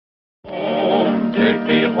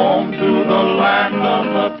home to the land of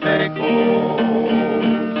the Pecos.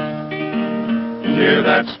 Near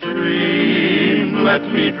that stream, let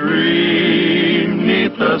me dream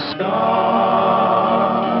 'neath the sky.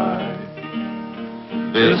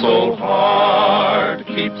 This old heart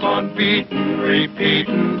keeps on beating,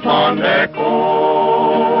 repeating fond echoes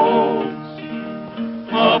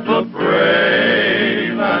of the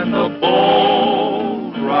brave and the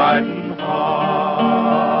bold riding high.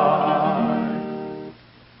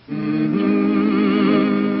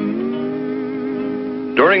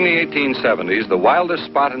 During the 1870s, the wildest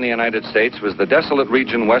spot in the United States was the desolate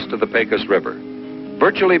region west of the Pecos River.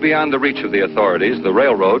 Virtually beyond the reach of the authorities, the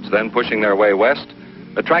railroads, then pushing their way west,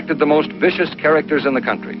 attracted the most vicious characters in the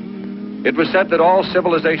country. It was said that all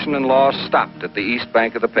civilization and law stopped at the east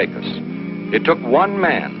bank of the Pecos. It took one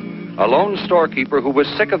man, a lone storekeeper who was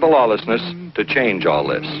sick of the lawlessness, to change all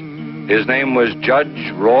this. His name was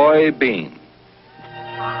Judge Roy Bean.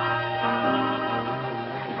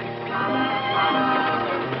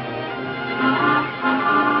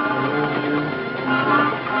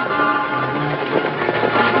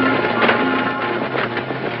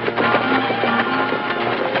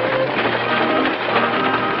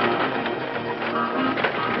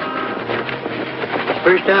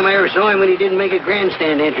 First time I ever saw him when he didn't make a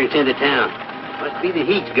grandstand entrance into town. Must be the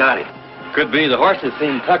heat's got him. Could be. The horses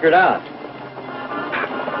seem tuckered out.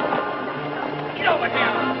 Get over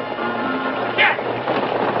here! Get!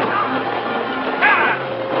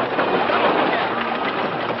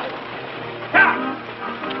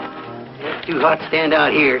 It's too hot to stand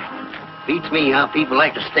out here. Beats me how people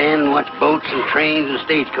like to stand and watch boats and trains and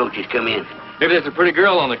stagecoaches come in. Maybe there's a pretty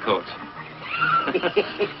girl on the coach.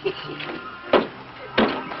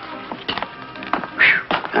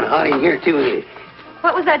 Kind of hot in here, too, ain't it?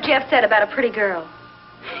 What was that Jeff said about a pretty girl?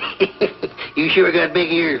 You sure got big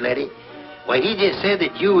ears, Letty. Why, he just said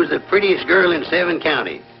that you was the prettiest girl in 7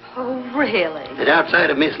 counties. Oh, really? That outside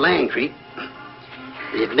of Miss Langtree,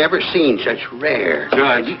 they've never seen such rare...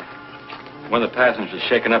 Judge, one of the passengers is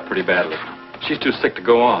shaken up pretty badly. She's too sick to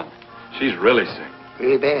go on. She's really sick.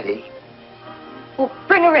 Really bad, eh? Well,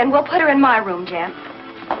 bring her in. We'll put her in my room, Jeff.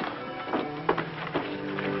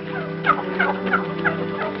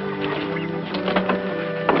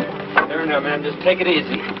 There now, ma'am. Just take it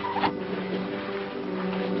easy.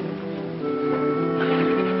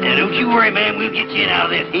 Now, don't you worry, man. We'll get you in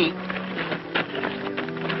out of this heat.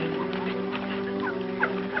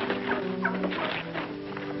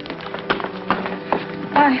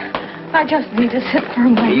 I just need to sit for a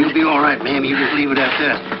moment. You'll be all right, ma'am. You just leave it up to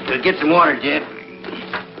us. Get some water, Jeff.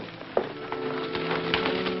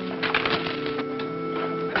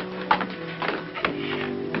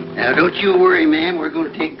 Now, don't you worry, ma'am. We're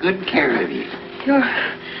going to take good care of you.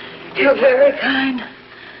 You're very kind.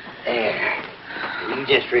 There. You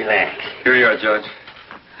just relax. Here you are, Judge.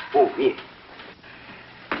 Oh, here.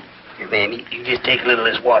 Here, ma'am, you just take a little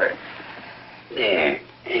of this water. There.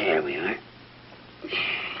 There we are.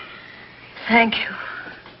 Thank you.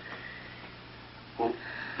 Well,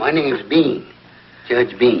 my name's Bean.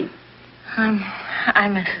 Judge Bean. I'm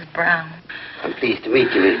Mrs. Brown. I'm pleased to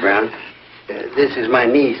meet you, Miss Brown. This is my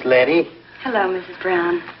niece, Letty. Hello, Mrs.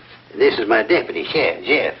 Brown. This is my deputy, Chef,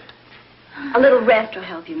 Jeff. A little rest will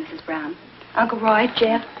help you, Mrs. Brown. Uncle Roy,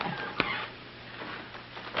 Jeff.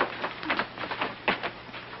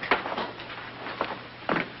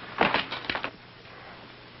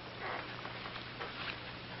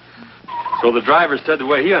 So the driver said the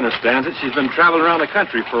way he understands it, she's been traveling around the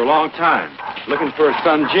country for a long time, looking for her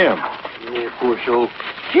son, Jim. Yeah, poor soul.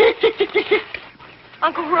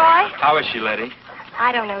 Uncle Roy? How is she, Letty?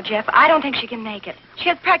 I don't know, Jeff. I don't think she can make it. She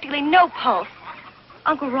has practically no pulse.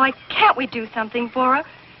 Uncle Roy, can't we do something for her?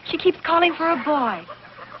 She keeps calling for a boy.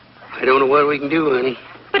 I don't know what we can do, honey.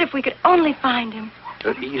 But if we could only find him.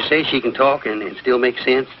 You say she can talk and still make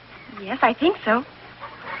sense? Yes, I think so.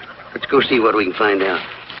 Let's go see what we can find out.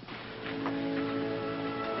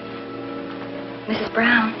 Mrs.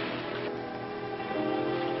 Brown.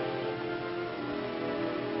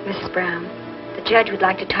 Mrs. Brown, the judge would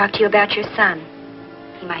like to talk to you about your son.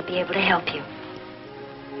 He might be able to help you.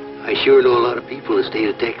 I sure know a lot of people in the state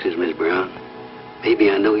of Texas, Miss Brown. Maybe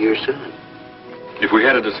I know your son. If we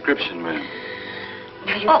had a description, ma'am.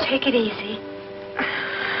 Now, you take it easy.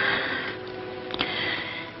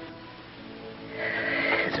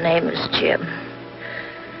 His name is Jim.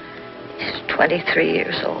 He's 23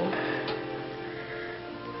 years old.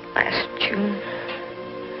 Last June,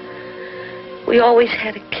 we always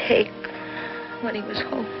had a cake when he was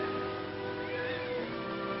home.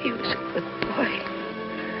 He was a good boy.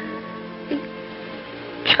 He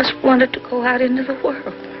just wanted to go out into the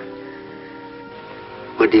world.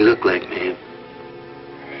 What did he look like, ma'am?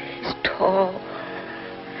 He's tall.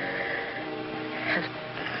 Has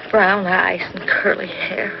brown eyes and curly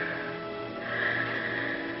hair.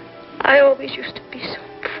 I always used to be so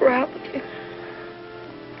proud of him.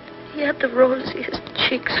 He had the rosiest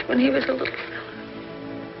cheeks when he was a little fellow.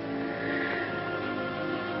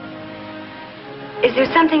 Is there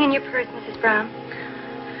something in your purse, Mrs. Brown?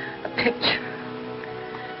 A picture.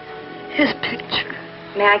 His picture.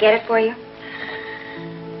 May I get it for you?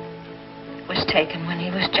 It was taken when he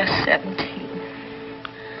was just 17.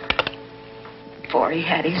 Before he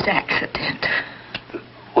had his accident.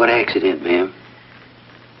 What accident, ma'am?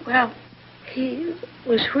 Well, he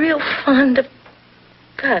was real fond of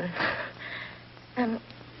guns. And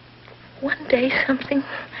one day something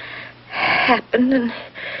happened and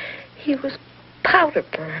he was powder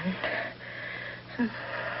burned. And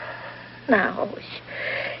now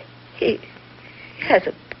he has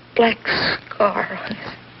a black scar on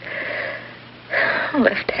his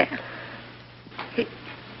left hand.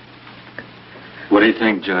 What do you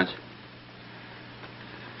think, Judge?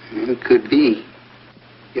 It could be.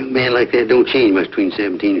 A young man like that don't change much between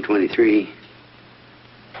 17 and 23.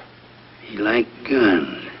 He liked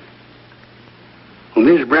guns. Well,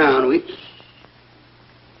 Miss Brown, If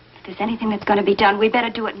there's anything that's going to be done, we better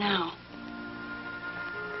do it now.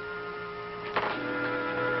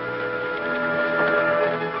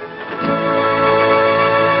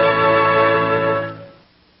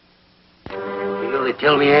 You know, they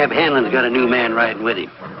tell me Ab Hanlon's got a new man riding with him.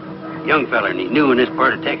 Young feller, and he's new in this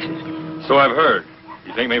part of Texas. So I've heard.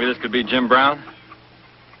 You think maybe this could be Jim Brown?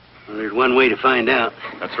 Well, there's one way to find out.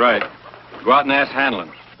 That's right. Go out and ask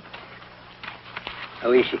Hanlon.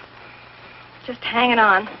 How is she? Just hanging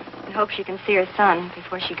on and hope she can see her son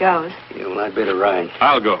before she goes. Yeah, well, I'd better ride.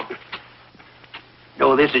 I'll go.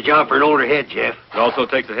 No, this is a job for an older head, Jeff. It also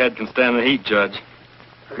takes a head can stand the heat, Judge.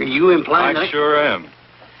 Are you implying I sure am.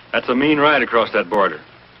 That's a mean ride across that border.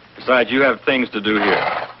 Besides, you have things to do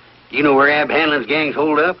here. You know where Ab Hanlon's gang's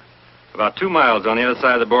hold up? About 2 miles on the other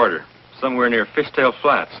side of the border, somewhere near Fishtail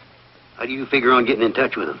Flats. How do you figure on getting in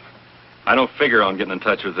touch with them? I don't figure on getting in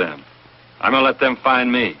touch with them. I'm gonna let them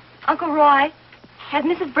find me. Uncle Roy, has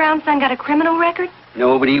Mrs. Brown's son got a criminal record?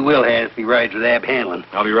 No, but he will have if he rides with Ab Hanlon.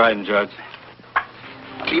 I'll be riding, Judge.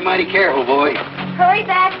 Be mighty careful, boy. Hurry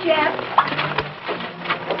back, Jeff.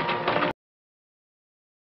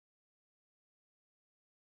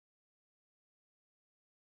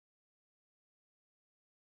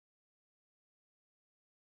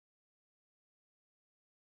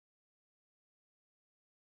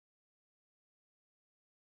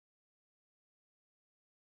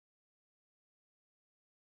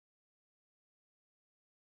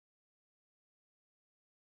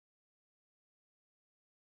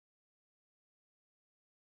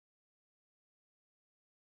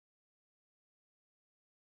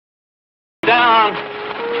 Down.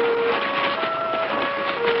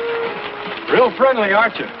 Real friendly,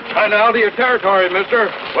 aren't you? Trying to alter your territory,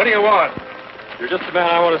 mister. What do you want? You're just the man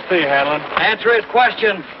I want to see, Hanlon. Answer his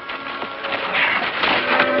question.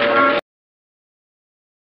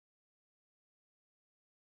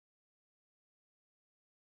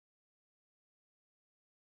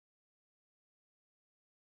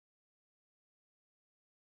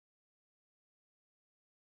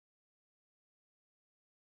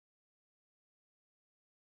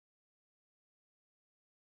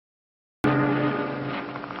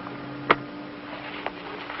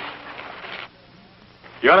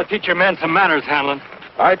 You ought to teach your men some manners, Hanlon.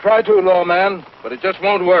 I try to, lawman, but it just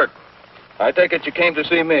won't work. I take it you came to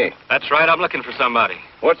see me. That's right. I'm looking for somebody.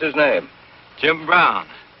 What's his name? Jim Brown.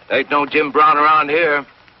 Ain't no Jim Brown around here.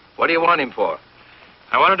 What do you want him for?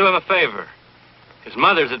 I want to do him a favor. His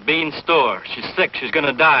mother's at Bean's store. She's sick. She's going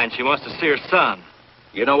to die, and she wants to see her son.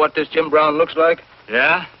 You know what this Jim Brown looks like?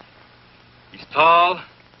 Yeah? He's tall,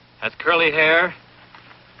 has curly hair,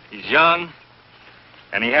 he's young,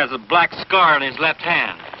 and he has a black scar on his left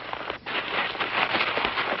hand.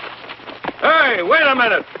 Hey, wait a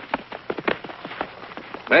minute.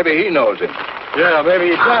 Maybe he knows him. Yeah, maybe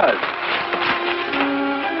he does.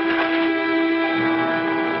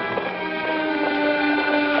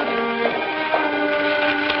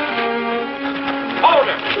 Hold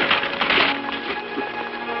it!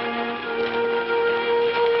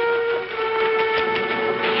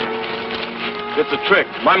 It's a trick.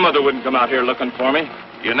 My mother wouldn't come out here looking for me.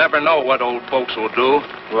 You never know what old folks will do.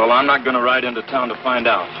 Well, I'm not going to ride into town to find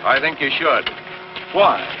out. I think you should.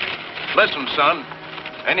 Why? Listen, son.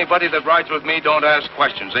 Anybody that rides with me don't ask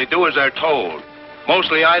questions. They do as they're told.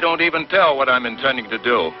 Mostly I don't even tell what I'm intending to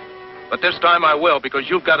do. But this time I will, because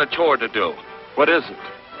you've got a chore to do. What is it?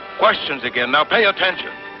 questions again. Now pay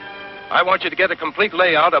attention. I want you to get a complete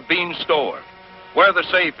layout of Bean's store. Where the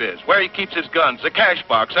safe is, where he keeps his guns, the cash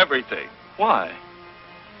box, everything. Why?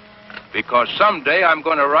 Because someday I'm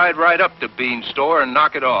going to ride right up to Bean's store and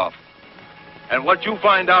knock it off. And what you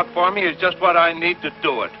find out for me is just what I need to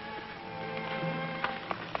do it.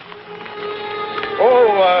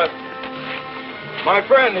 My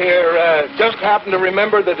friend here just happened to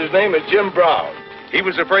remember that his name is Jim Brown. He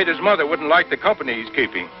was afraid his mother wouldn't like the company he's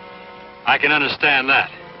keeping. I can understand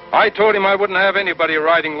that. I told him I wouldn't have anybody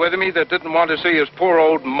riding with me that didn't want to see his poor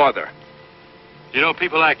old mother. You know,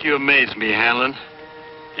 people like you amaze me, Hanlon.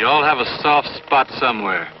 You all have a soft spot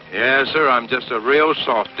somewhere. Yes, sir, I'm just a real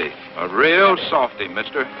softy. A real softy,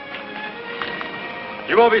 mister.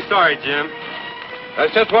 You won't be sorry, Jim.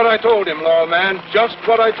 That's just what I told him, lawman. Just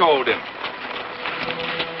what I told him.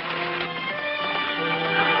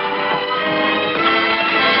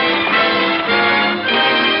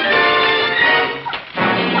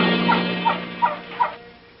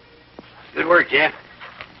 Good work, Jeff.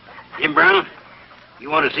 Jim Brown, you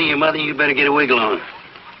want to see your mother, you better get a wiggle on.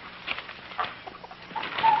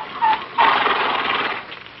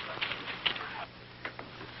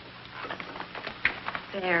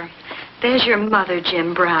 There's your mother,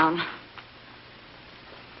 Jim Brown.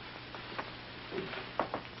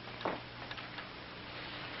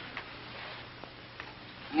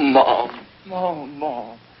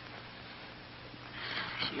 Mom.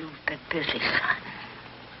 You've been busy, son.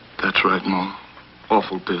 That's right, Mom.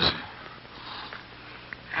 Awful busy.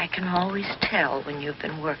 I can always tell when you've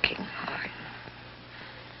been working hard.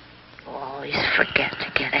 You always forget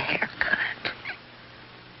to get a haircut.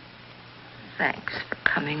 Thanks for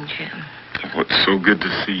coming, Jim. It's so good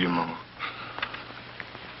to see you, Mom.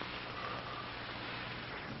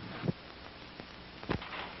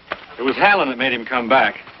 It was Hanlon that made him come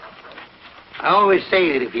back. I always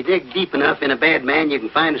say that if you dig deep enough in a bad man, you can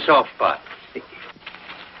find a soft spot.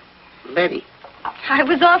 Betty. I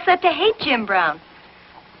was all set to hate Jim Brown.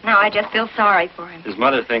 Now I just feel sorry for him. His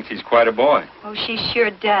mother thinks he's quite a boy. Oh, she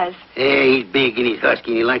sure does. Yeah, he's big and he's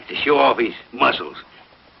husky and he likes to show off his muscles.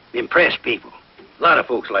 Impress people. A lot of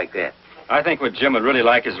folks like that. I think what Jim would really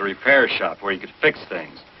like is a repair shop where he could fix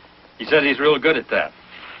things. He says he's real good at that.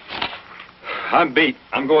 I'm beat.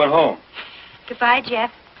 I'm going home. Goodbye,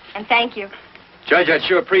 Jeff. And thank you. Judge, I'd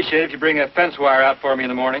sure appreciate it if you bring that fence wire out for me in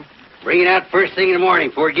the morning. Bring it out first thing in the morning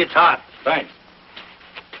before it gets hot. Thanks.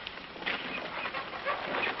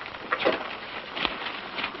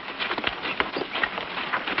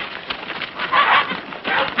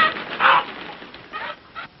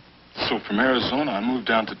 So from Arizona, I moved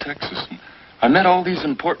down to Texas, and I met all these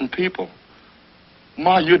important people.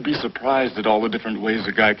 Ma, you'd be surprised at all the different ways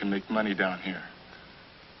a guy can make money down here.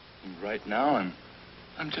 And right now,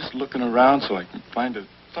 I'm just looking around so I can find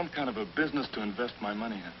some kind of a business to invest my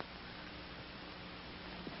money in.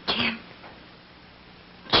 Jim.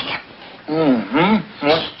 Mm-hmm.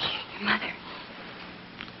 What? Your mother.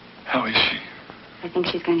 How is she? I think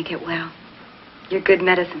she's going to get well. You're good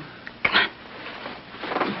medicine. Come on.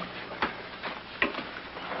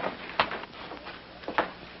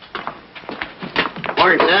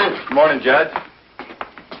 Morning, son. Morning, Judge.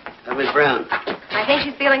 How Miss Brown? I think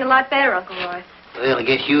she's feeling a lot better, Uncle Roy. Well, I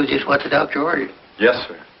guess you was just what the doctor ordered. Yes,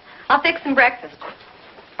 sir. I'll fix some breakfast.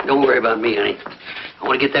 Don't worry about me, honey. I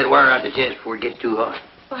want to get that wire out the chest before it gets too hot.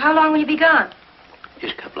 Well, how long will you be gone?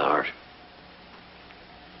 Just a couple hours.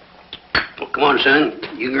 Well, come on, son.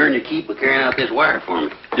 You can earn your keep by carrying out this wire for me.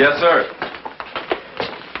 Yes, sir.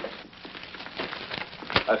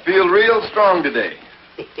 I feel real strong today.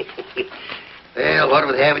 Well, what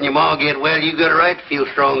with having your ma get well, you got a right to feel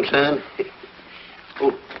strong, son.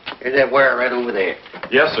 Oh, there's that wire right over there.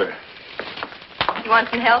 Yes, sir. You want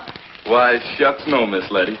some help? Why, shucks no, Miss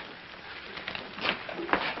Letty.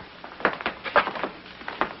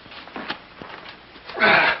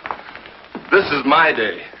 This is my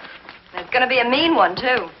day. It's going to be a mean one,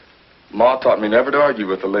 too. Ma taught me never to argue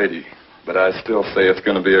with a lady, but I still say it's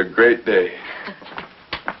going to be a great day.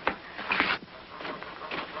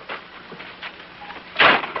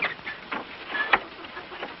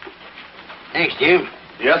 Thanks, Jim.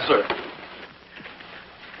 Yes, sir.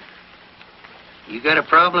 You got a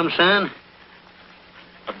problem, son?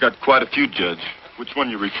 I've got quite a few, Judge. Which one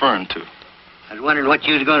you referring to? I was wondering what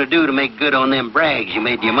you was going to do to make good on them brags you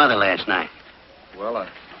made to your mother last night. Well,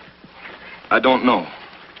 I don't know.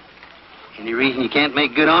 Any reason you can't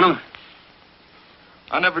make good on them?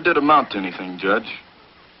 I never did amount to anything, Judge.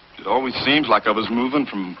 It always seems like I was moving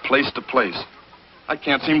from place to place. I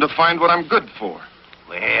can't seem to find what I'm good for.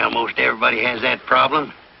 Well, most everybody has that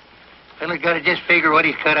problem. Fella's got to just figure what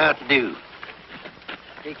he's cut out to do.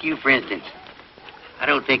 Take you, for instance. I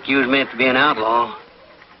don't think you was meant to be an outlaw.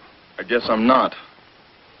 I guess I'm not.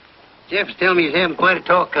 Jeff was telling me he was having quite a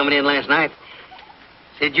talk coming in last night.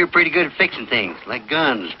 Said you're pretty good at fixing things, like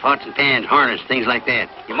guns, pots and pans, harness, things like that.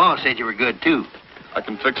 Your ma said you were good, too. I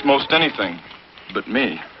can fix most anything, but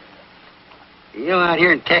me. You know, out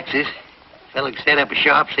here in Texas, a fella can set up a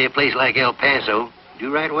shop, say a place like El Paso,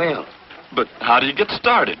 do right well. But how do you get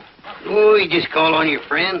started? Oh, you just call on your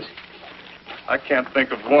friends. I can't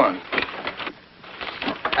think of one.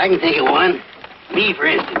 I can think of one. Me, for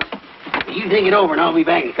instance. You think it over, and I'll be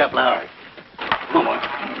back in a couple hours. Come on, boy.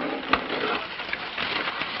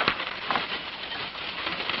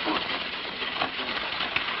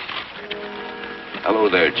 Hello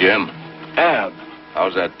there, Jim. Ab,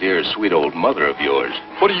 How's that dear, sweet old mother of yours?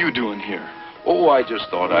 what are you doing here? Oh, I just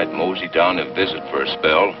thought I'd mosey down and visit for a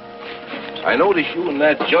spell. I notice you and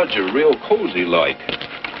that judge are real cozy-like.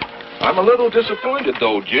 I'm a little disappointed,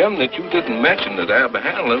 though, Jim, that you didn't mention that Ab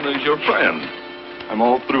Hanlon is your friend. I'm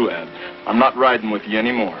all through, Ab. I'm not riding with you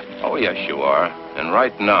anymore. Oh, yes, you are. And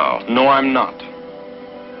right now. No, I'm not.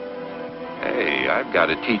 Hey, I've got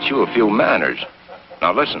to teach you a few manners.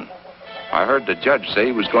 Now, listen. I heard the judge say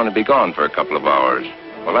he was going to be gone for a couple of hours.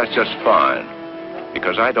 Well, that's just fine,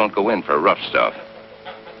 because I don't go in for rough stuff.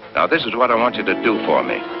 Now, this is what I want you to do for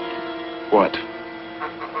me. What?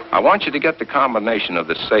 I want you to get the combination of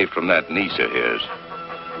the safe from that niece of his.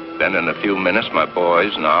 Then in a few minutes, my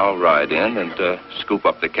boys and I'll ride in and scoop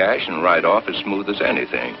up the cash and ride off as smooth as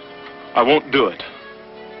anything. I won't do it.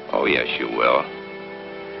 Oh, yes, you will.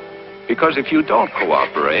 Because if you don't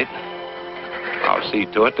cooperate, I'll see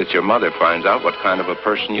to it that your mother finds out what kind of a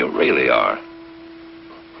person you really are.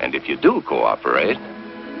 And if you do cooperate,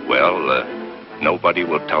 well, nobody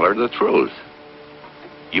will tell her the truth.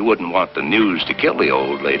 You wouldn't want the news to kill the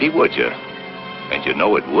old lady, would you? And you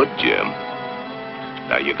know it would, Jim.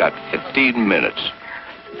 Now, you got 15 minutes.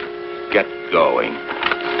 Get going.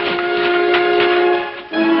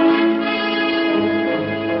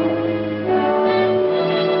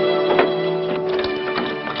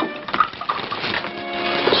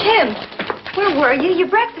 Jim, where were you? Your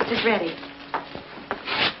breakfast is ready.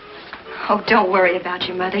 Oh, don't worry about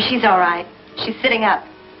your mother. She's all right. She's sitting up,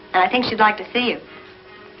 and I think she'd like to see you.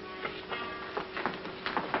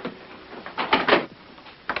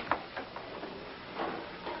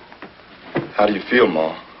 How do you feel,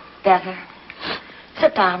 Ma? Better.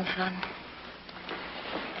 Sit down, son.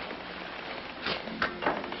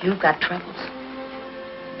 You've got troubles.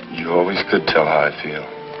 You always could tell how I feel.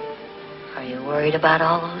 Are you worried about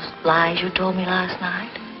all those lies you told me last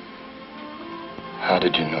night? How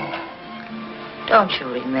did you know? Don't you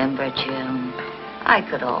remember, Jim? I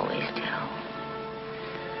could always tell.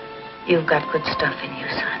 You've got good stuff in you,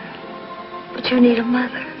 son. But you need a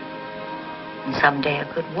mother. And someday a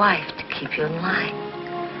good wife to keep you in line.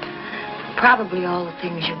 Probably all the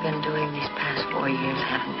things you've been doing these past 4 years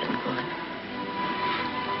haven't been good.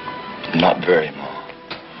 Not very, Ma.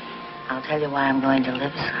 I'll tell you why I'm going to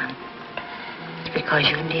live, son. It's because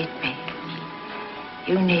you need me.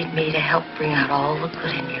 You need me to help bring out all the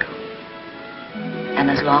good in you.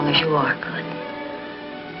 And as long as you are good,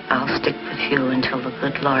 I'll stick with you until the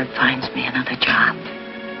good Lord finds me another job.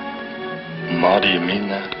 Ma, do you mean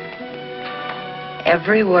that?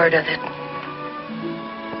 Every word of it.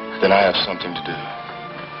 Then I have something to do.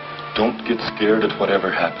 Don't get scared at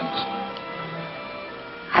whatever happens.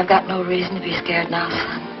 I've got no reason to be scared now,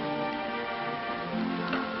 son.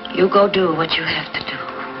 You go do what you have to do.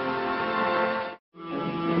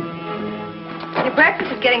 Your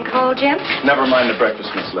breakfast is getting cold, Jim. Never mind the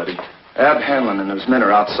breakfast, Miss Letty. Ab Hanlon and his men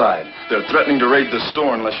are outside. They're threatening to raid the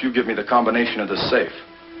store unless you give me the combination of the safe.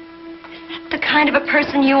 The kind of a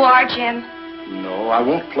person you are, Jim. No, I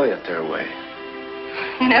won't play it their way.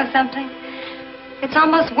 You know something? It's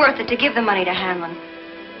almost worth it to give the money to Hanlon.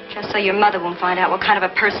 Just so your mother won't find out what kind of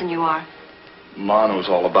a person you are. Ma knows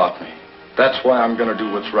all about me. That's why I'm going to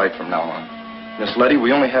do what's right from now on. Miss Letty,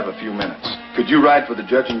 we only have a few minutes. Could you ride for the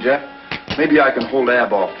judge and Jeff? Maybe I can hold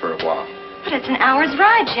Ab off for a while. But it's an hour's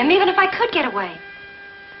ride, Jim, even if I could get away.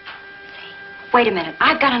 Wait a minute.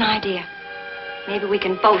 I've got an idea. Maybe we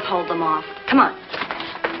can both hold them off. Come on.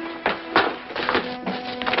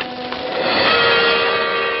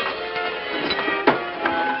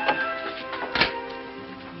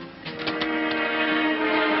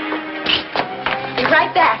 Be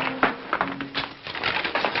right back.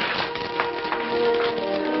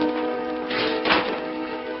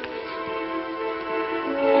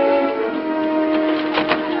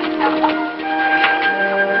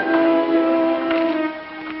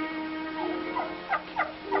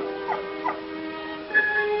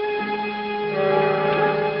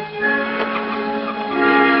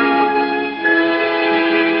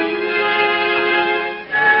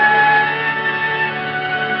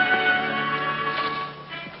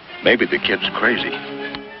 Maybe the kid's crazy.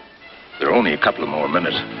 There are only a couple of more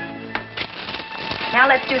minutes. Now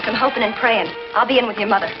let's do some hoping and praying. I'll be in with your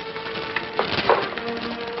mother.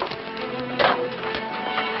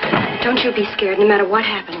 Don't you be scared, no matter what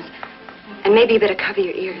happens. And maybe you better cover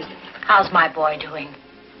your ears. How's my boy doing?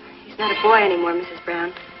 He's not a boy anymore, Mrs.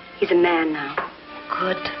 Brown. He's a man now.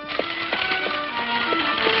 Good.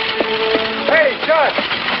 Hey, Judge!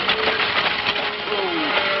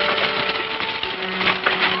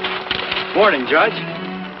 Morning, Judge.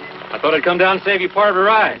 I thought I'd come down and save you part of a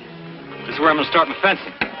ride. This is where I'm going to start my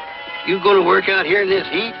fencing. You going to work out here in this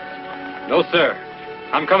heat? No, sir.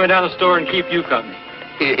 I'm coming down the store and keep you company.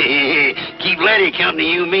 Keep Letty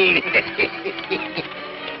company, you mean.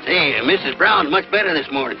 Say, Mrs. Brown's much better this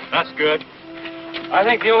morning. That's good. I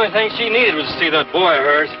think the only thing she needed was to see that boy of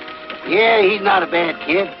hers. Yeah, he's not a bad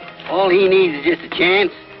kid. All he needs is just a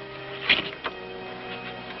chance.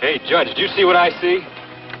 Hey, Judge, did you see what I see?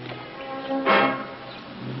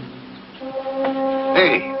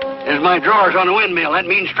 Hey, there's my drawers on the windmill. That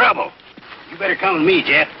means trouble. You better come with me,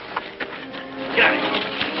 Jeff. Get out of here.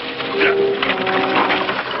 Get up.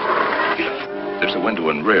 Get up. There's a window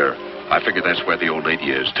in rear. I figure that's where the old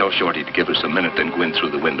lady is. Tell Shorty to give us a minute, then go in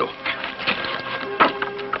through the window.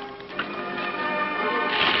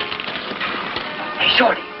 Hey,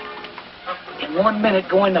 Shorty. In 1 minute,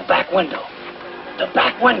 go in the back window. The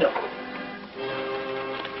back window.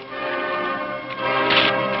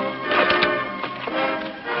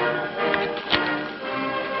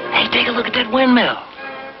 Hey, take a look at that windmill.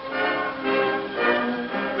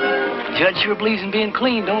 Judge sure believes in being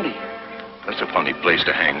clean, don't he? That's a funny place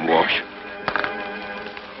to hang wash.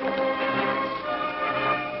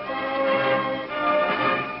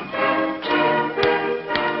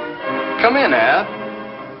 Come in, Ab.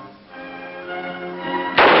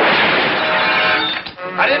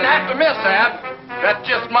 I didn't have to miss, Ab. That's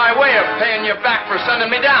just my way of paying you back for sending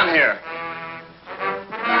me down here.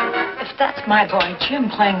 If that's my boy Jim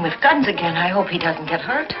playing with guns again, I hope he doesn't get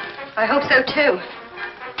hurt. I hope so, too.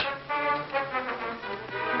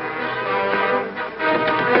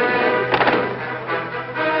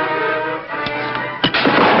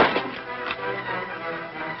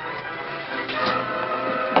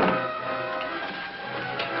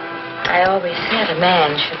 I always said a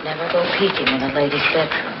man should never go peeking in a lady's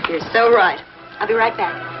bedroom. You're so right. I'll be right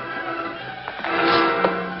back.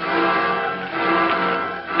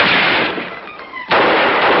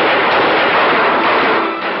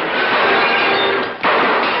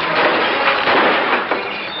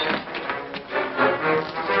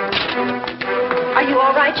 Are you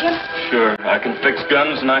all right, Jim? Sure. I can fix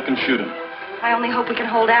guns and I can shoot them. I only hope we can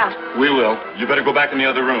hold out. We will. You better go back in the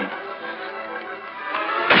other room.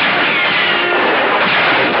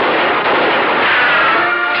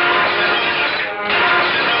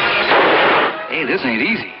 Hey, this ain't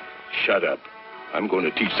easy. Shut up. I'm going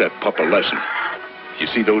to teach that pup a lesson. You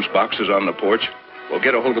see those boxes on the porch? Well,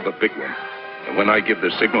 get a hold of the big one. And when I give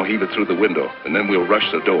the signal, heave it through the window, and then we'll rush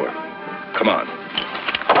the door. Come on.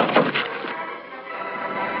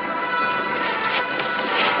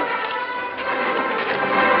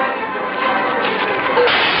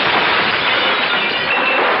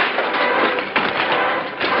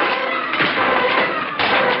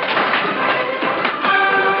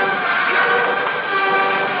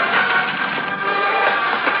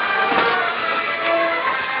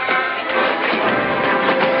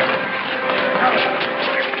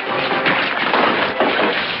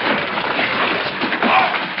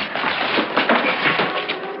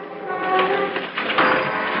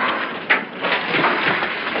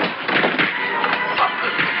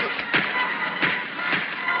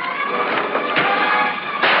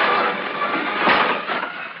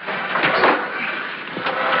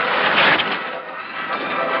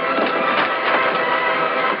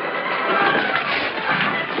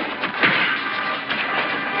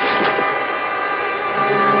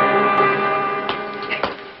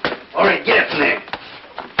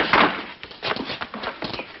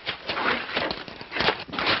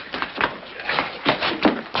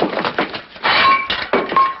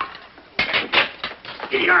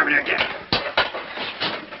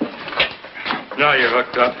 Now you're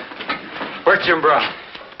hooked up. Where's Jim Brown?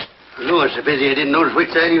 I was so busy I didn't notice which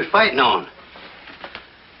side he was fighting on.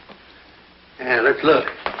 Yeah, let's look.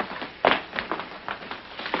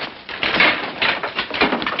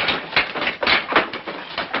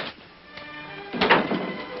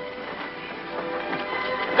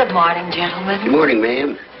 Good morning, gentlemen. Good morning,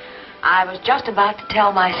 ma'am. I was just about to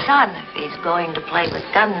tell my son if he's going to play with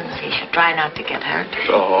guns, he should try not to get hurt.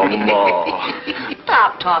 Oh, Ma.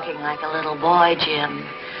 Stop talking like a little boy, Jim.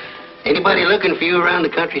 Anybody looking for you around the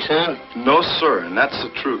country, son? No, sir, and that's the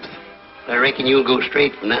truth. I reckon you'll go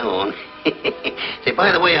straight from now on. Say,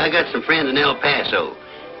 by the way, I got some friends in El Paso.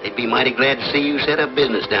 They'd be mighty glad to see you set up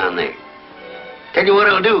business down there. Tell you what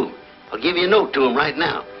I'll do. I'll give you a note to them right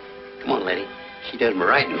now. Come on, Letty. She does my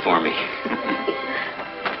writing for me.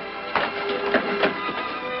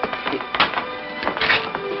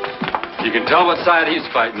 You can tell what side he's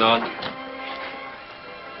fighting on.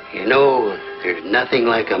 You know, there's nothing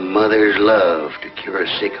like a mother's love to cure a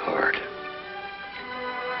sick heart.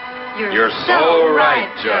 You're so right,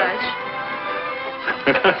 Judge.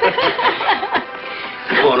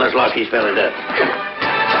 Come on, let's lock these fellas up.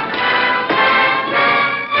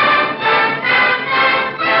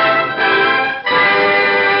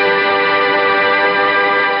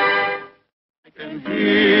 I can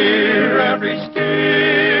hear every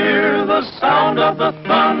steer, the sound of the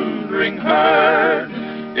thundering herd.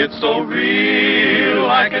 It's so real,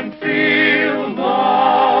 I can feel the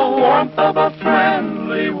warmth of a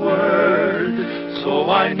friendly word. So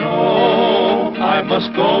I know I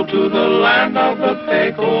must go to the land of the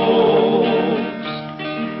Pecos.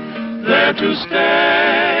 There to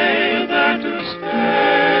stay,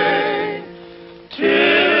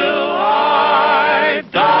 till I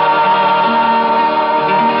die.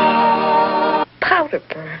 Powder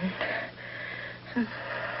burn.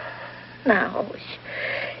 Now,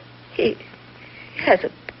 he has a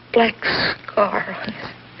black scar on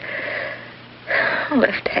his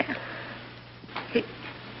left hand.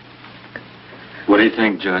 What do you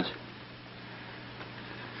think, Judge?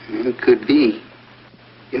 It could be.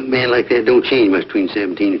 A young man like that don't change much between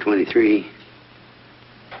 17 and 23.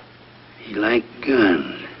 He liked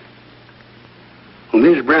guns. Well,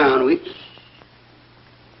 Miss Brown, If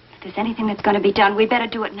there's anything that's going to be done, we better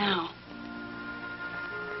do it now.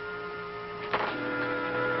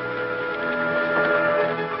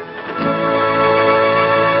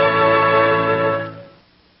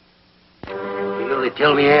 They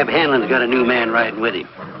tell me Ab Hanlon's got a new man riding with him.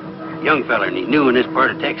 Young feller, and he's new in this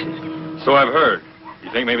part of Texas. So I've heard.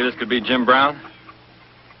 You think maybe this could be Jim Brown?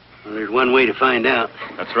 Well, there's one way to find out.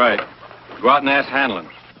 That's right. Go out and ask Hanlon.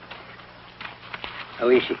 How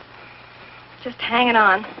is she? Just hanging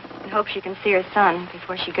on and hope she can see her son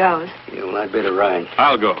before she goes. Yeah, well, I'd better ride.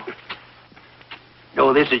 I'll go.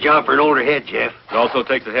 No, this is a job for an older head, Jeff. It also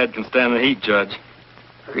takes a head can stand the heat, Judge.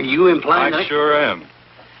 Are you implying I sure am.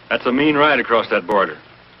 That's a mean ride across that border.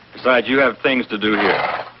 Besides, you have things to do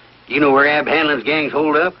here. Do you know where Ab Hanlon's gang's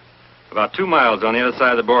hold up? About 2 miles on the other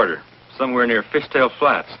side of the border, somewhere near Fishtail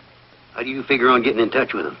Flats. How do you figure on getting in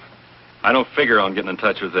touch with them? I don't figure on getting in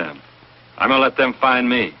touch with them. I'm going to let them find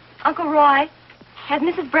me. Uncle Roy, has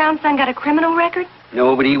Mrs. Brown's son got a criminal record?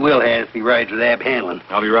 No, but he will have if he rides with Ab Hanlon.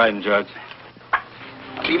 I'll be riding, Judge.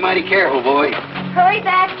 Be mighty careful, boy. Hurry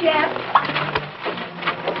back, Jeff.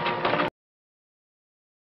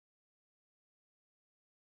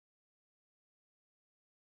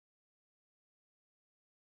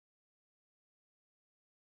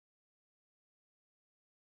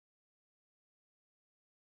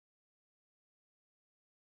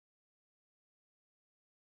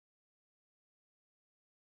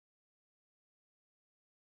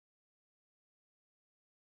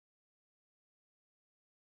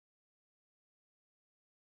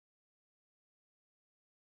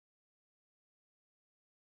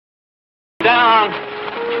 Down.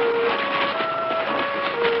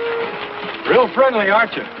 Real friendly,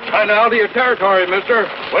 aren't you? Trying to out of your territory, mister.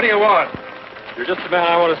 What do you want? You're just the man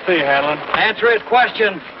I want to see, Hanlon. Answer his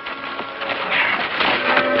question.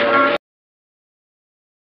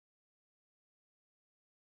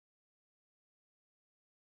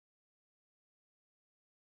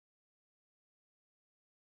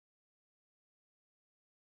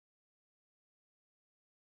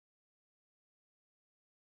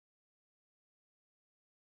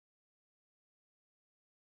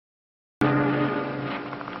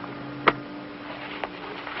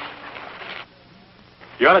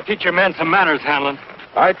 You ought to teach your men some manners, Hanlon.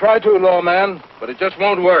 I try to, lawman, but it just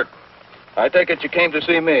won't work. I take it you came to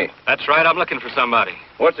see me. That's right. I'm looking for somebody.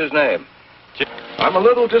 What's his name? Jim. I'm a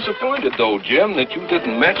little disappointed, though, Jim, that you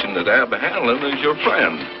didn't mention that Ab Hanlon is your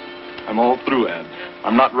friend. I'm all through, Ed.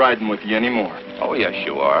 I'm not riding with you anymore. Oh, yes,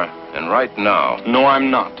 you are. And right now. No,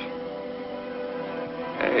 I'm not.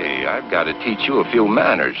 Hey, I've got to teach you a few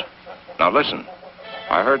manners. Now, listen.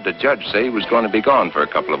 I heard the judge say he was going to be gone for a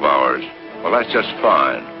couple of hours. Well, that's just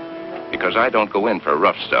fine, because I don't go in for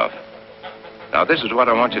rough stuff. Now, this is what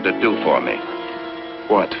I want you to do for me.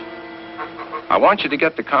 What? I want you to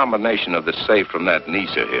get the combination of the safe from that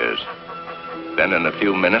niece of his. Then in a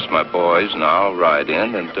few minutes, my boys and I'll ride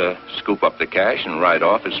in and scoop up the cash and ride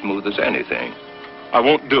off as smooth as anything. I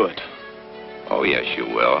won't do it. Oh, yes, you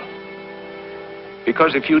will.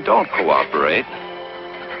 Because if you don't cooperate,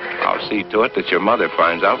 I'll see to it that your mother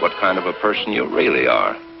finds out what kind of a person you really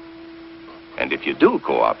are. And if you do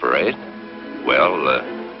cooperate, well,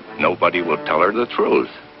 nobody will tell her the truth.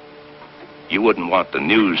 You wouldn't want the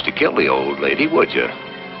news to kill the old lady, would you?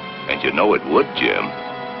 And you know it would, Jim.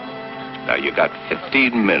 Now, you got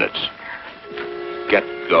 15 minutes. Get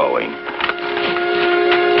going.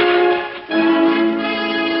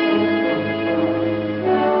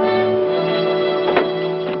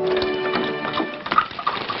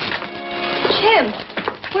 Jim,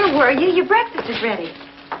 where were you? Your breakfast is ready.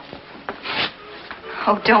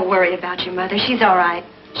 Oh, don't worry about your mother. She's all right.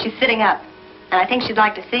 She's sitting up, and I think she'd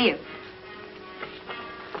like to see you.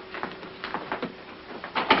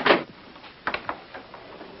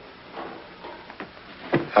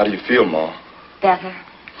 How do you feel, Ma? Better.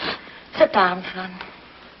 Sit down, son.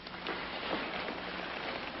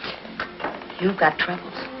 You've got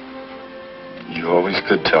troubles. You always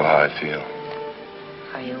could tell how I feel.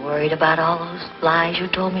 Are you worried about all those lies you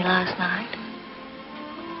told me last night?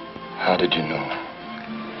 How did you know?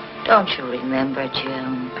 Don't you remember,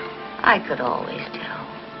 Jim? I could always tell.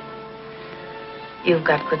 You've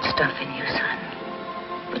got good stuff in you, son.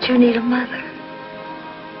 But you need a mother.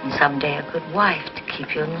 And someday a good wife to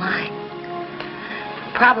keep you in line.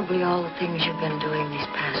 Probably all the things you've been doing these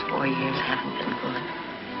past 4 years haven't been good.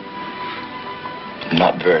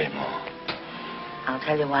 Not very, Ma. I'll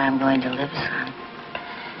tell you why I'm going to live, son.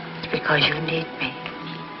 It's because you need me.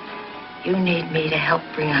 You need me to help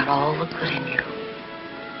bring out all the good in you.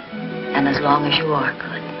 And as long as you are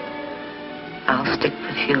good, I'll stick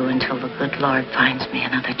with you until the good Lord finds me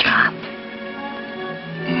another job.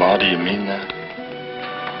 Ma, do you mean that?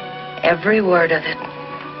 Every word of it.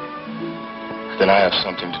 Then I have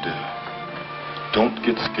something to do. Don't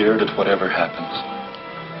get scared at whatever happens.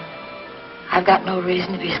 I've got no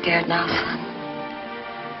reason to be scared now, son.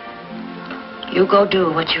 You go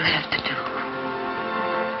do what you have to do.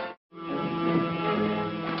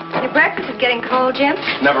 Your breakfast is getting cold, Jim.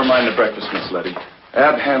 Never mind the breakfast, Miss Letty.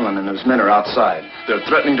 Ab Hanlon and his men are outside. They're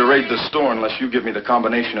threatening to raid the store unless you give me the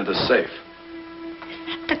combination of the safe.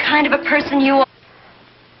 The kind of a person you are.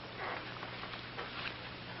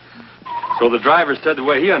 So the driver said the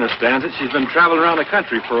way he understands it, she's been traveling around the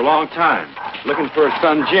country for a long time, looking for her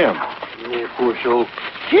son, Jim. Yeah, poor soul.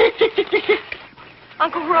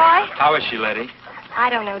 Uncle Roy? How is she, Letty? I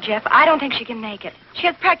don't know, Jeff. I don't think she can make it. She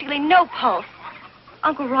has practically no pulse.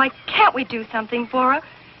 Uncle Roy, can't we do something for her?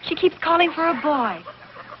 She keeps calling for a boy.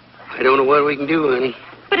 I don't know what we can do, honey.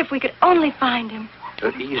 But if we could only find him.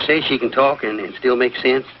 You say she can talk and still make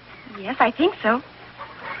sense? Yes, I think so.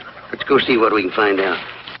 Let's go see what we can find out.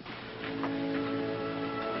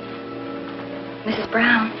 Mrs.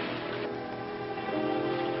 Brown.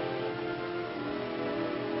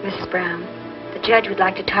 Mrs. Brown, the judge would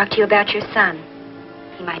like to talk to you about your son.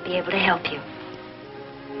 He might be able to help you.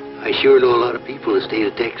 I sure know a lot of people in the state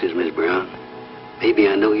of Texas, Miss Brown. Maybe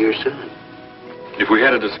I know your son. If we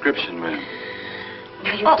had a description, ma'am.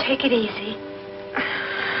 Now, you take it easy.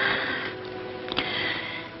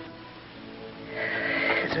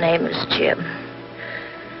 His name is Jim.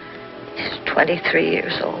 He's 23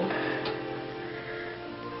 years old.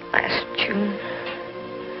 Last June,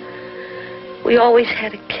 we always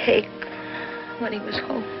had a cake when he was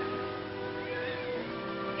home.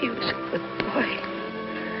 He was a good boy.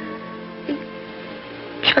 He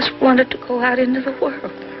just wanted to go out into the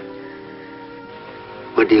world.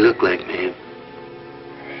 What did he look like, ma'am?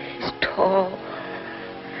 He's tall,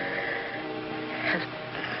 has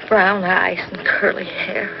brown eyes and curly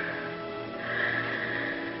hair.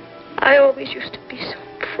 I always used to be so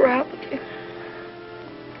proud of him.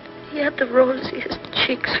 He had the rosiest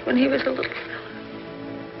cheeks when he was a little fellow.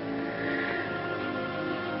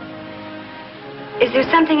 Is there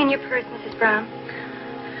something in your purse, Mrs. Brown?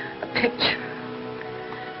 A picture.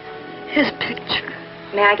 His picture.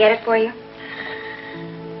 May I get it for you?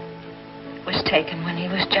 It was taken when he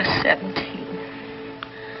was just 17.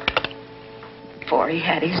 Before he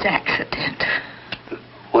had his accident.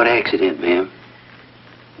 What accident, ma'am?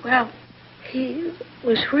 Well, he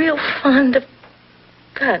was real fond of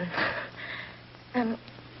guns. And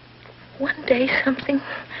one day something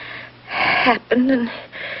happened and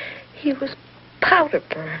he was powder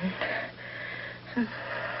burned. And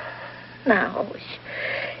now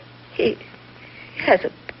he has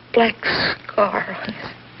a black scar on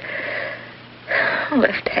his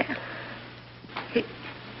left hand.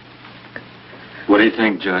 What do you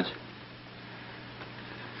think, Judge?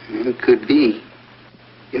 It could be.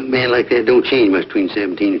 A young man like that don't change much between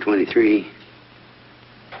 17 and 23.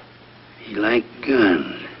 He liked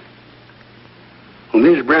guns. Well,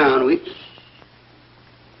 Miss Brown, If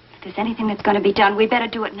there's anything that's going to be done, we better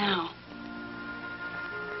do it now.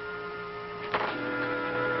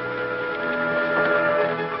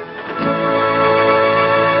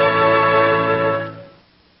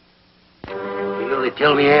 You know, they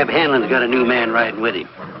tell me Ab Hanlon's got a new man riding with him.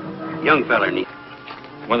 Young feller, neat.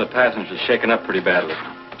 One of the passengers is shaken up pretty badly.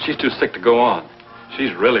 She's too sick to go on.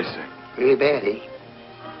 She's really sick. Really bad, eh?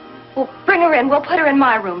 Well, bring her in. We'll put her in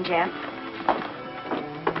my room, Jan.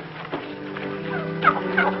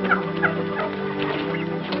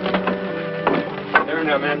 There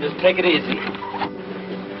now, man. Just take it easy.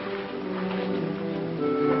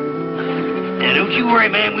 Now, don't you worry,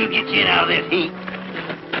 man. We'll get you in out of this heat.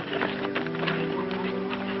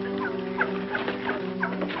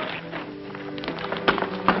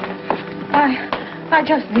 I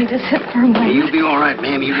just need to sit for a moment. You'll be all right,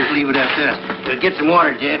 ma'am. You just leave it up to us. Get some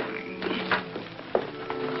water, Jeff.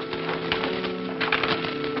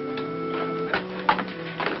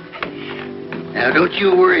 Now, don't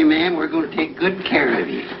you worry, ma'am. We're going to take good care of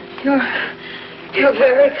you. You're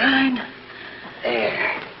very kind.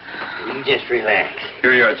 There. You just relax.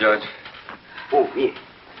 Here you are, Judge. Oh, here.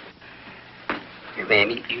 Here, ma'am,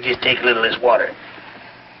 you just take a little of this water.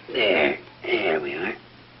 There. There we are.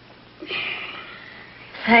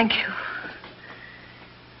 Thank you.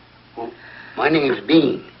 Well, my name's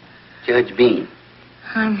Bean. Judge Bean.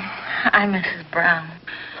 I'm Mrs. Brown.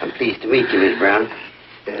 I'm pleased to meet you, Miss Brown.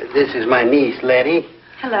 This is my niece, Letty.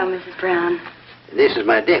 Hello, Mrs. Brown. This is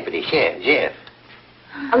my deputy, Jeff.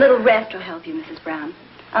 A little rest will help you, Mrs. Brown.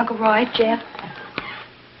 Uncle Roy, Jeff.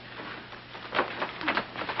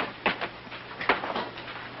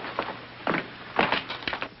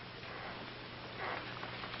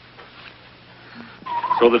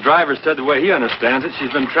 So the driver said the way he understands it,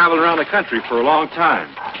 she's been traveling around the country for a long time,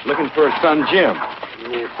 looking for her son, Jim.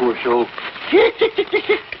 Yeah, poor soul.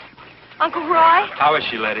 Uncle Roy? How is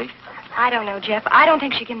she, Letty? I don't know, Jeff. I don't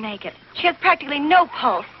think she can make it. She has practically no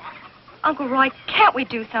pulse. Uncle Roy, can't we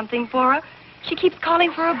do something for her? She keeps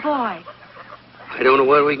calling for a boy. I don't know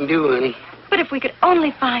what we can do, honey. But if we could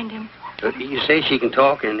only find him. You say she can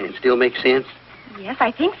talk and still make sense? Yes,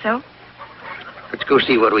 I think so. Let's go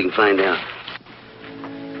see what we can find out.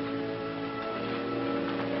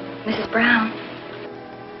 Mrs. Brown.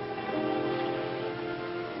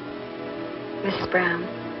 Mrs. Brown,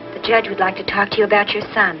 the judge would like to talk to you about your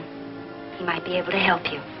son. He might be able to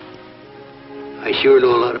help you. I sure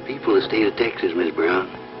know a lot of people in the state of Texas, Miss Brown.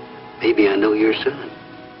 Maybe I know your son.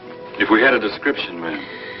 If we had a description, ma'am.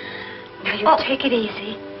 Now, you take it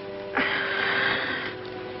easy.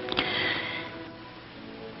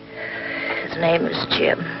 His name is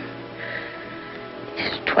Jim.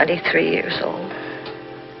 He's 23 years old.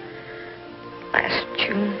 Last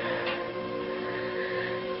June,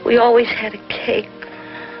 we always had a cake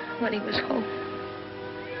when he was home.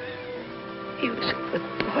 He was a good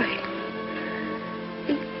boy.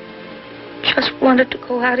 He just wanted to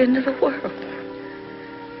go out into the world.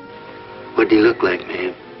 What did he look like,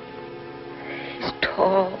 ma'am? He's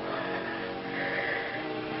tall,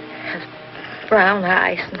 has brown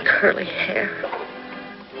eyes and curly hair.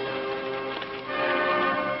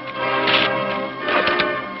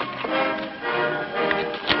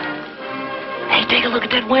 Take a look at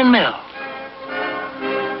that windmill.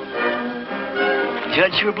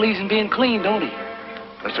 Judge sure believes in being clean, don't he?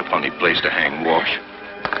 That's a funny place to hang wash.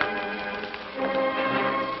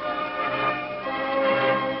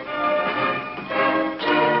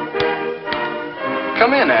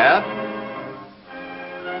 Come in, Ab.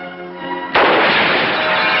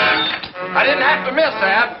 I didn't have to miss,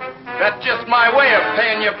 Ab. That's just my way of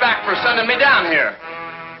paying you back for sending me down here.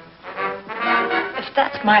 If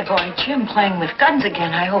that's my boy Jim playing with guns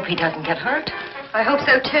again, I hope he doesn't get hurt. I hope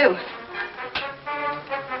so, too.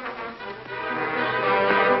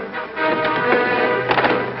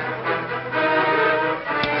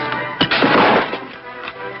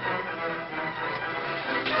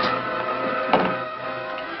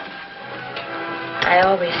 I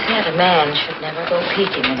always said a man should never go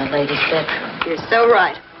peeking in a lady's bedroom. You're so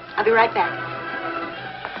right. I'll be right back.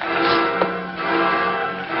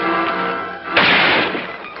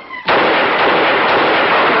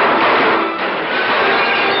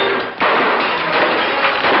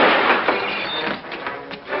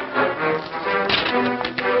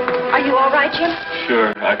 Are you all right, Jim?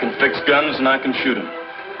 Sure. I can fix guns and I can shoot them.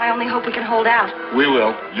 I only hope we can hold out. We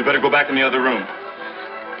will. You better go back in the other room.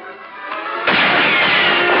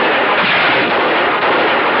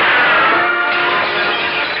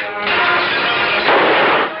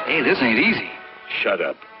 this ain't easy. Shut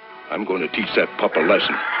up. I'm going to teach that pup a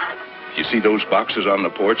lesson. You see those boxes on the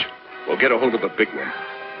porch? Well, get a hold of the big one.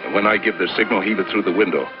 And when I give the signal, heave it through the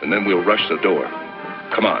window, and then we'll rush the door.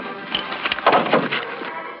 Come on.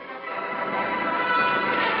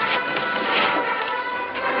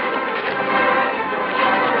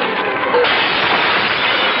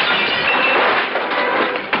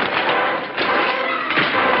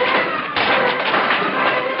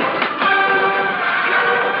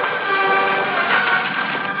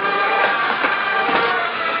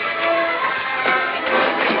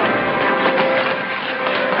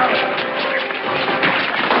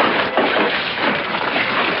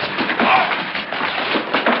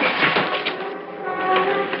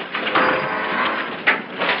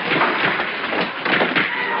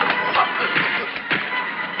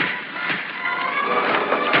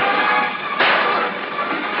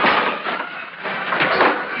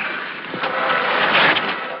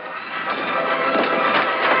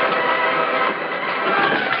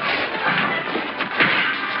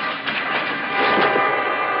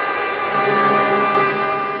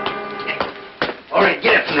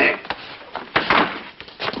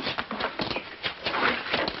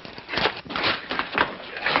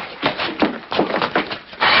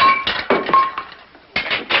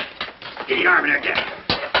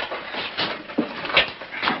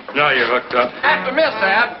 Now you're hooked up. Have to miss,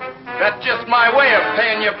 Ab. That's just my way of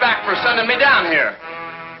paying you back for sending me down here.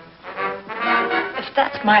 If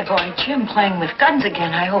that's my boy Jim playing with guns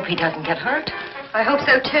again, I hope he doesn't get hurt. I hope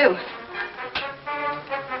so, too.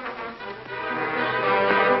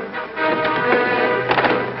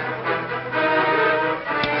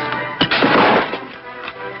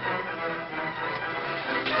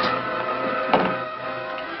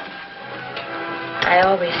 I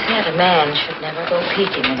always said a man should never go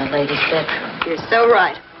peeking in a lady's bedroom. You're so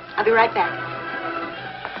right. I'll be right back.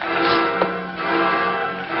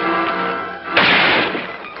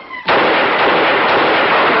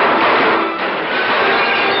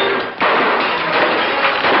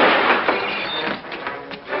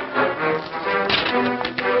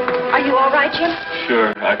 Are you all right, Jim?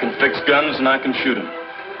 Sure. I can fix guns and I can shoot them.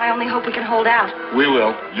 I only hope we can hold out. We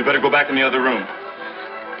will. You better go back in the other room.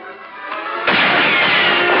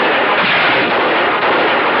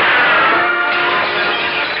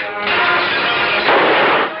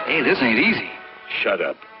 Hey, this ain't easy. Shut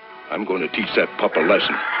up. I'm going to teach that pup a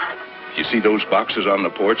lesson. You see those boxes on the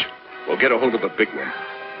porch? Well, get a hold of the big one.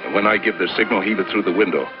 And when I give the signal, heave it through the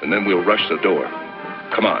window, and then we'll rush the door.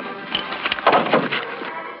 Come on.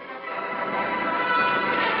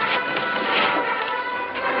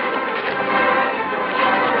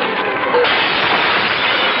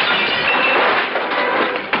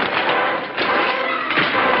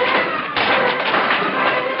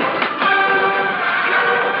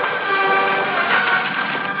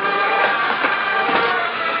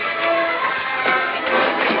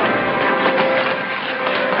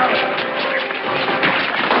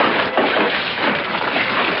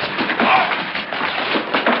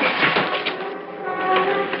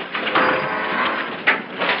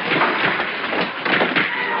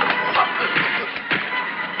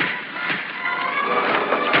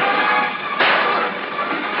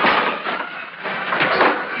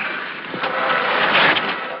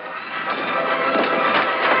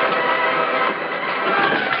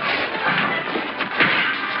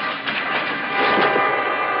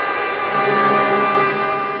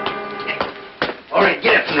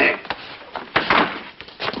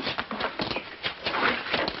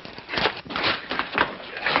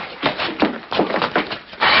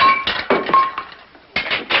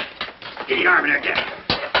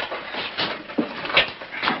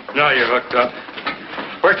 Now you're hooked up.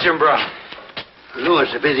 Where's Jim Brown? I was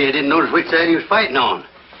so busy I didn't notice which side he was fighting on.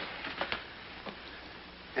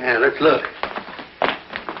 Yeah, let's look.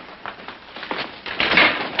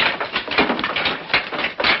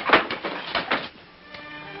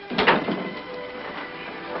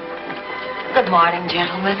 Good morning,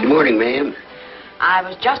 gentlemen. Good morning, ma'am. I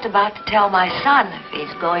was just about to tell my son if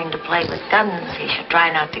he's going to play with guns, he should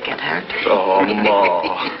try not to get hurt. Oh,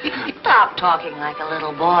 Ma. Stop talking like a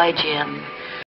little boy, Jim.